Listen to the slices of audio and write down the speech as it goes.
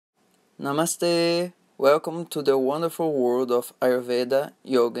Namaste! Welcome to the wonderful world of Ayurveda,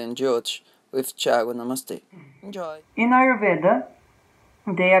 Yoga and Jyotish with Tiaggo. Namaste. Enjoy! In Ayurveda,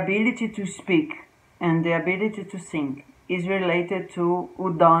 the ability to speak and the ability to sing is related to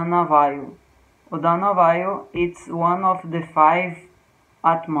Udana Vayu. Udana Vayu, it's one of the five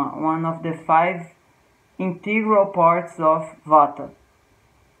Atma, one of the five integral parts of Vata.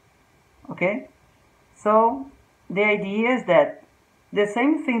 Okay? So, the idea is that the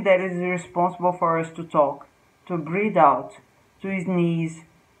same thing that is responsible for us to talk, to breathe out, to sneeze,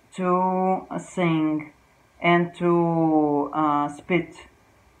 to sing, and to spit,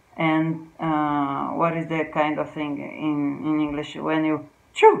 and what is that kind of thing in English when you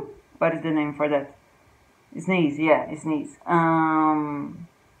chew? What is the name for that? Sneeze, yeah, sneeze. All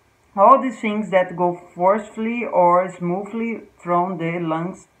these things that go forcefully or smoothly from the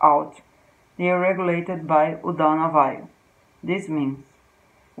lungs out, they are regulated by Udana Vayu. This means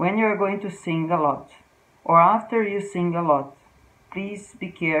when you are going to sing a lot, or after you sing a lot, please be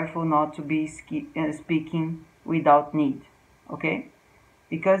careful not to be speaking without need, okay?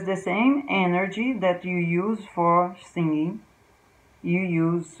 Because the same energy that you use for singing, you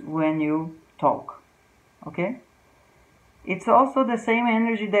use when you talk, okay? It's also the same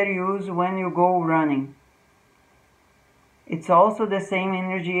energy that you use when you go running. It's also the same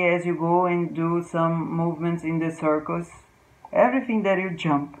energy as you go and do some movements in the circles. Everything that you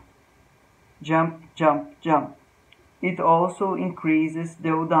jump, jump, jump, jump. It also increases the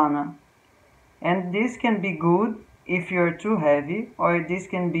Udana. And this can be good if you're too heavy, or this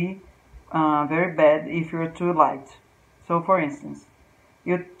can be very bad if you're too light. So for instance,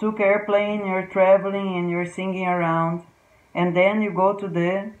 you took airplane, you're traveling and you're singing around, and then you go to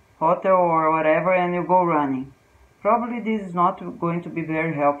the hotel or whatever and you go running. Probably this is not going to be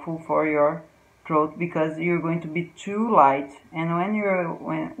very helpful for your throat because you're going to be too light, and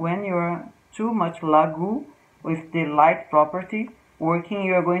when you're too much lagu with the light property working,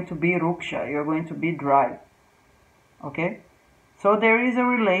 you're going to be ruksha, you're going to be dry. Okay? So there is a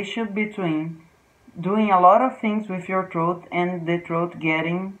relation between doing a lot of things with your throat and the throat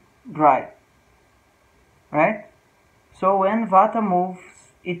getting dry. Right? So when Vata moves,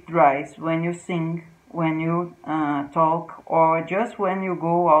 it dries. When you sing, when you talk, or just when you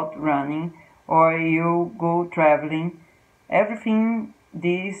go out running, or you go traveling, everything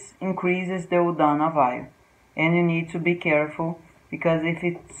this increases the Udana Vayu. And you need to be careful, because if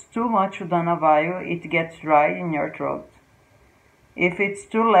it's too much Udana Vayu, it gets dry in your throat. If it's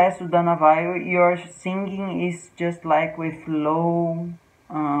too less Udana Vayu, your singing is just like with low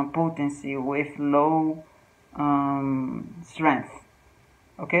potency, with low strength.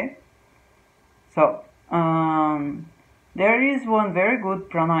 Okay? So, there is one very good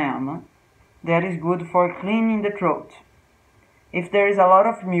pranayama that is good for cleaning the throat. If there is a lot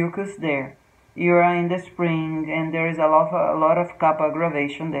of mucus there, you are in the spring and there is a lot of kapha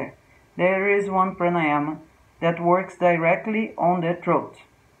aggravation there, there is one pranayama that works directly on the throat.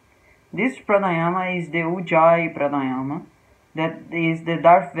 This pranayama is the Ujjayi pranayama, that is the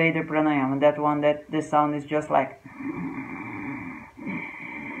Darth Vader pranayama, that one that the sound is just like.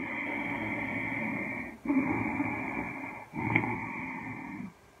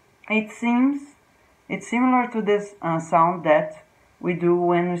 It's similar to this sound that we do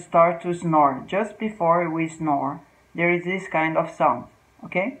when we start to snore. Just before we snore, there is this kind of sound,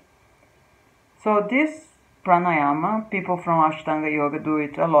 okay? So this pranayama, people from Ashtanga Yoga do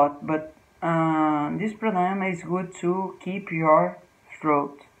it a lot, but this pranayama is good to keep your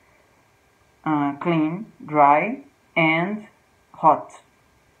throat clean, dry, and hot,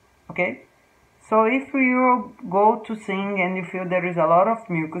 okay? So if you go to sing and you feel there is a lot of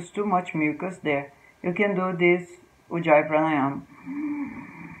mucus, too much mucus there, you can do this Ujjayi pranayama.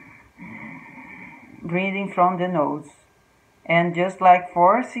 Breathing from the nose and just like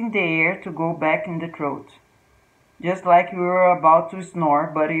forcing the air to go back in the throat. Just like you are about to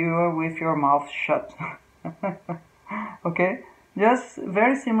snore, but you are with your mouth shut. Okay? Just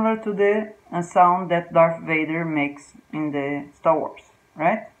very similar to the sound that Darth Vader makes in the Star Wars,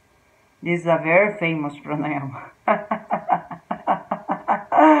 right? This is a very famous pranayama.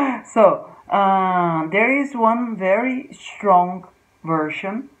 So, there is one very strong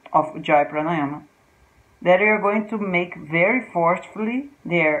version of Ujjayi pranayama that you're going to make very forcefully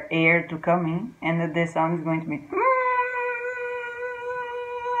the air to come in, and the sound is going to be.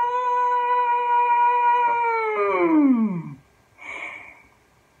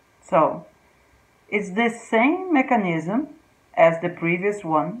 So, it's the same mechanism as the previous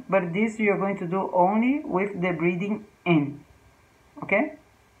one, but this you're going to do only with the breathing in, okay?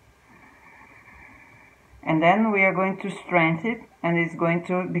 And then we are going to strengthen it, and it's going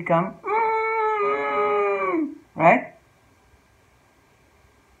to become right?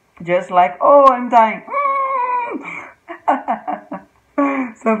 Just like, oh, I'm dying.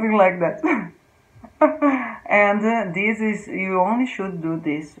 Something like that. And you only should do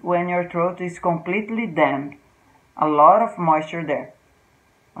this when your throat is completely damp. A lot of moisture there.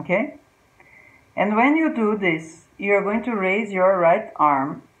 Okay? And when you do this, you're going to raise your right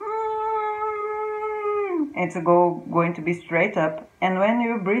arm. It's going to be straight up. And when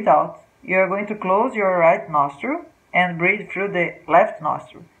you breathe out, you're going to close your right nostril and breathe through the left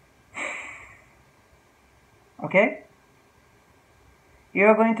nostril. Okay?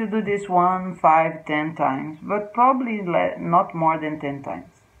 You're going to do this 1, 5, 10 times, but probably not more than 10 times.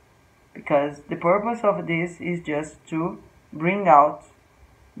 Because the purpose of this is just to bring out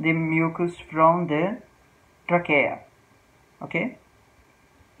the mucus from the trachea. Okay?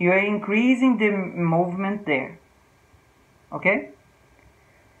 You are increasing the movement there. Okay?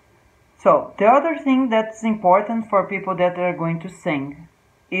 So, the other thing that's important for people that are going to sing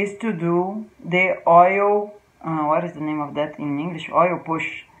is to do the oil, what is the name of that in English? Oil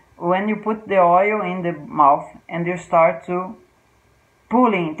push. When you put the oil in the mouth and you start to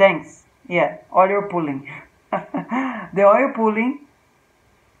pulling, thanks. Yeah, oil pulling. The oil pulling,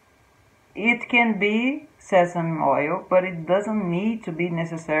 it can be sesame oil, but it doesn't need to be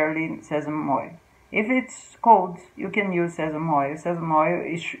necessarily sesame oil. If it's cold, you can use sesame oil. Sesame oil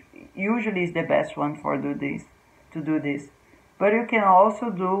usually is the best one for to do this. But you can also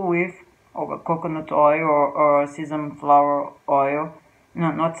do with coconut oil or sunflower oil.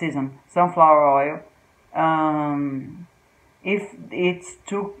 No, not sesame, sunflower oil. If it's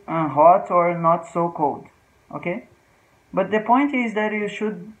too hot or not so cold. Okay? But the point is that you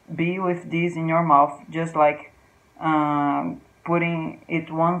should be with this in your mouth, just like putting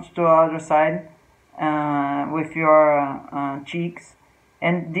it once to the other side with your cheeks.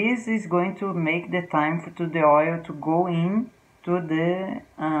 And this is going to make the time to the oil to go in to the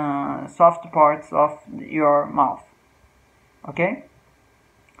soft parts of your mouth. Okay?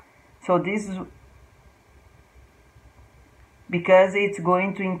 So this is because it's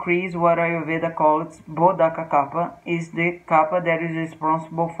going to increase what Ayurveda calls Bodhaka kapha, is the kapha that is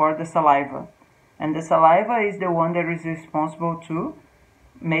responsible for the saliva. And the saliva is the one that is responsible to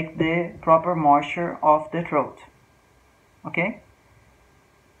make the proper moisture of the throat. Okay?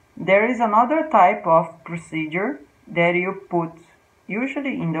 There is another type of procedure that you put,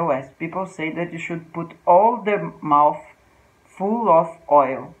 usually in the West, people say that you should put all the mouth full of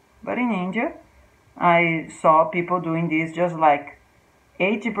oil. But in India, I saw people doing this just like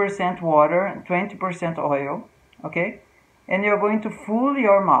 80% water, 20% oil, okay? And you're going to fill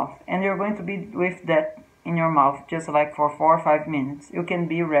your mouth, and you're going to be with that in your mouth just like for 4 or 5 minutes. You can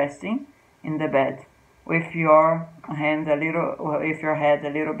be resting in the bed with your hand a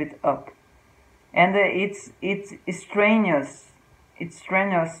little bit up. And it's strenuous. It's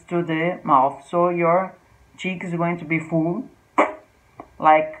strenuous to the mouth, so your cheek is going to be full,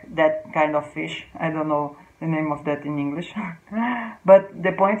 like that kind of fish. I don't know the name of that in English. But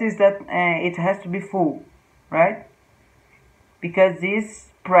the point is that it has to be full, right? Because this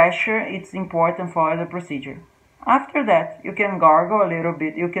pressure, it's important for the procedure. After that, you can gargle a little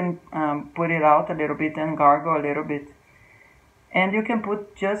bit. You can put it out a little bit and gargle a little bit. And you can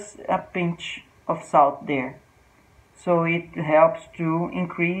put just a pinch of salt there. So it helps to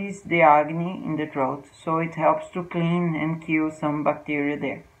increase the agni in the throat. So it helps to clean and kill some bacteria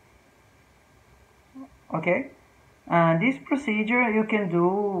there. Okay? This procedure you can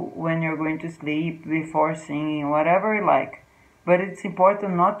do when you're going to sleep, before singing, whatever you like. But it's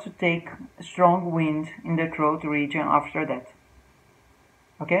important not to take strong wind in the throat region after that.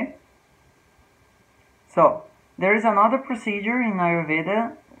 Okay? So, there is another procedure in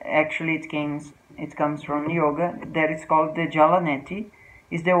Ayurveda. Actually, it comes from yoga, that is called the Jalaneti.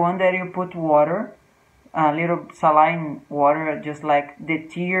 It's the one that you put water, a little saline water, just like the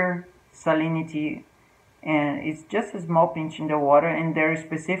tear salinity, and it's just a small pinch in the water, and there is a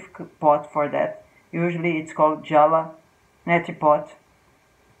specific pot for that. Usually it's called Jalaneti pot.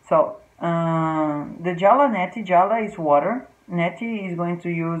 So, the Jalaneti, Jala is water. Neti is going to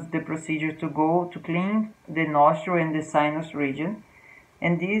use the procedure to go to clean the nostril and the sinus region.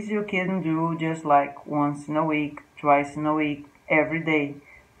 And this you can do just like once in a week, twice in a week, every day,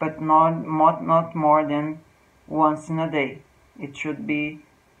 but not more than once in a day. It should be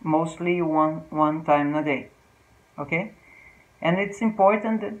mostly one time a day. Okay? And it's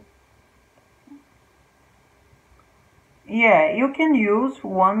important that, yeah, you can use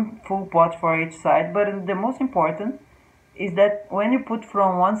one full pot for each side, but the most important is that when you put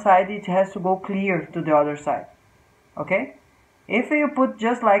from one side, it has to go clear to the other side. Okay? If you put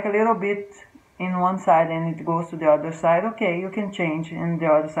just like a little bit in one side and it goes to the other side, okay, you can change in the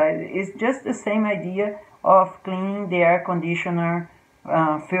other side. It's just the same idea of cleaning the air conditioner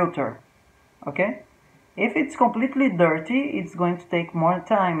filter, okay? If it's completely dirty, it's going to take more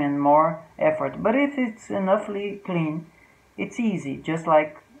time and more effort. But if it's enoughly clean, it's easy, just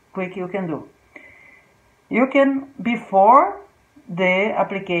like quick you can do. You can, before the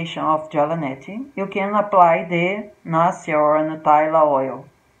application of Jalaneti, you can apply the Nasya or Nutella oil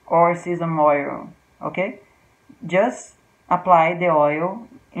or sesame oil, okay? Just apply the oil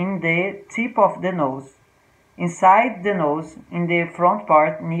in the tip of the nose, inside the nose, in the front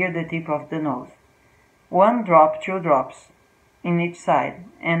part near the tip of the nose. 1 drop, 2 drops in each side.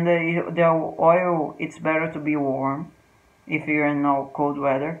 And the oil, it's better to be warm if you're in no cold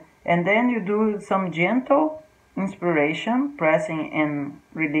weather. And then you do some gentle inspiration, pressing and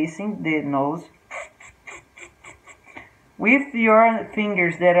releasing the nose with your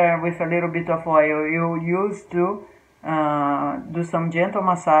fingers that are with a little bit of oil. You use to do some gentle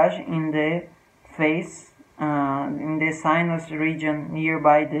massage in the face, in the sinus region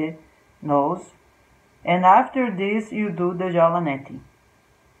nearby the nose. And after this, you do the Jalaneti.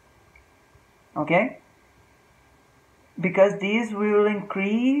 Okay? Because this will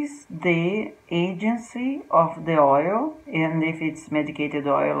increase the agency of the oil, and if it's medicated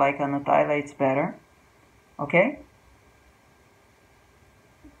oil like a Nutella, it's better. Okay?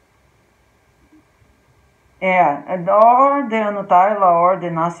 Yeah, or the Nutella, or the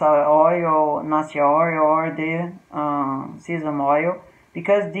Nasya oil, or the sesame oil,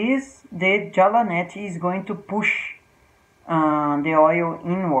 because the Jalaneti is going to push the oil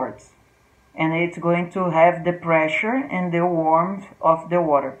inwards, and it's going to have the pressure and the warmth of the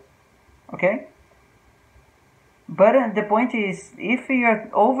water, okay? But the point is, if you're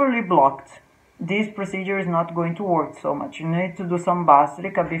overly blocked, this procedure is not going to work so much. You need to do some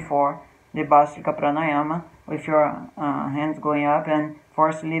Bastrika before the Bastrika Pranayama, with your hands going up and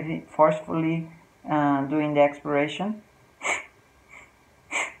forcefully doing the expiration,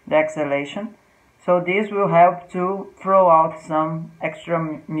 the exhalation. So this will help to throw out some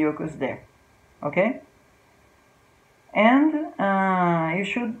extra mucus there, okay? And you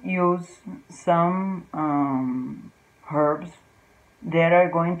should use some herbs that are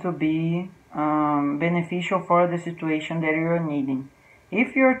going to be beneficial for the situation that you're needing.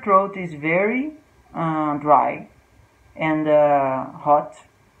 If your throat is very dry and hot,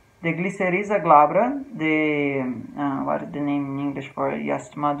 the Glyceriza glabra, what is the name in English for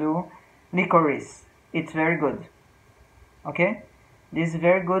Yasmadu? Licorice. It's very good. Okay? This is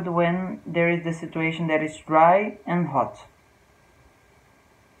very good when there is the situation that is dry and hot.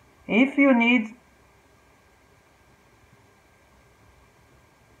 If you need,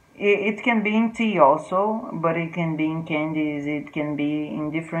 it can be in tea also, but it can be in candies, it can be in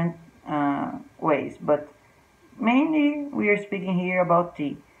different ways. But mainly we are speaking here about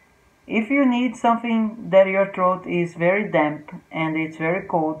tea. If you need something that your throat is very damp and it's very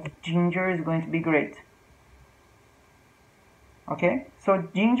cold, ginger is going to be great. Okay, so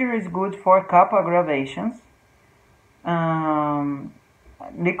ginger is good for kapha aggravations.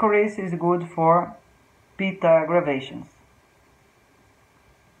 Licorice is good for pitta aggravations.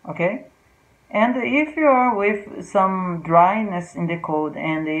 Okay, and if you are with some dryness in the cold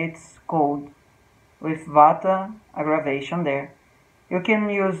and it's cold with vata aggravation there, you can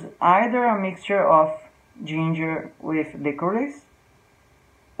use either a mixture of ginger with licorice,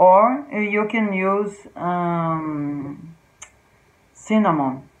 or you can use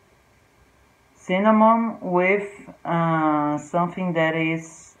cinnamon with something that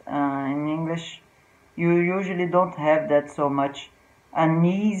is in English you usually don't have that so much,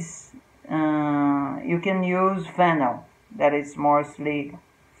 anise. You can use fennel, that is mostly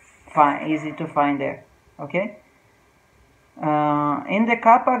easy to find there. Okay, in the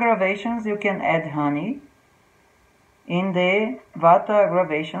kapha aggravations you can add honey. In the vata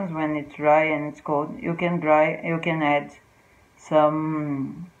aggravations, when it's dry and it's cold, you can add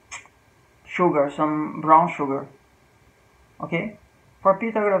some sugar, some brown sugar. Okay, for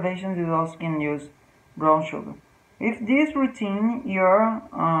pitta aggravations you also can use brown sugar. With this routine, your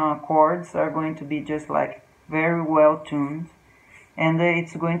chords are going to be just like very well tuned, and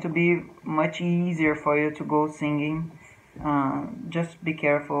it's going to be much easier for you to go singing. Just be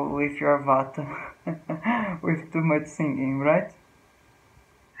careful with your vata, with too much singing, right?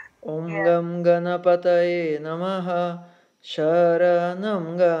 Om Gam Ganapataye Namaha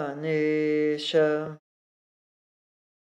Sharanam Ganesha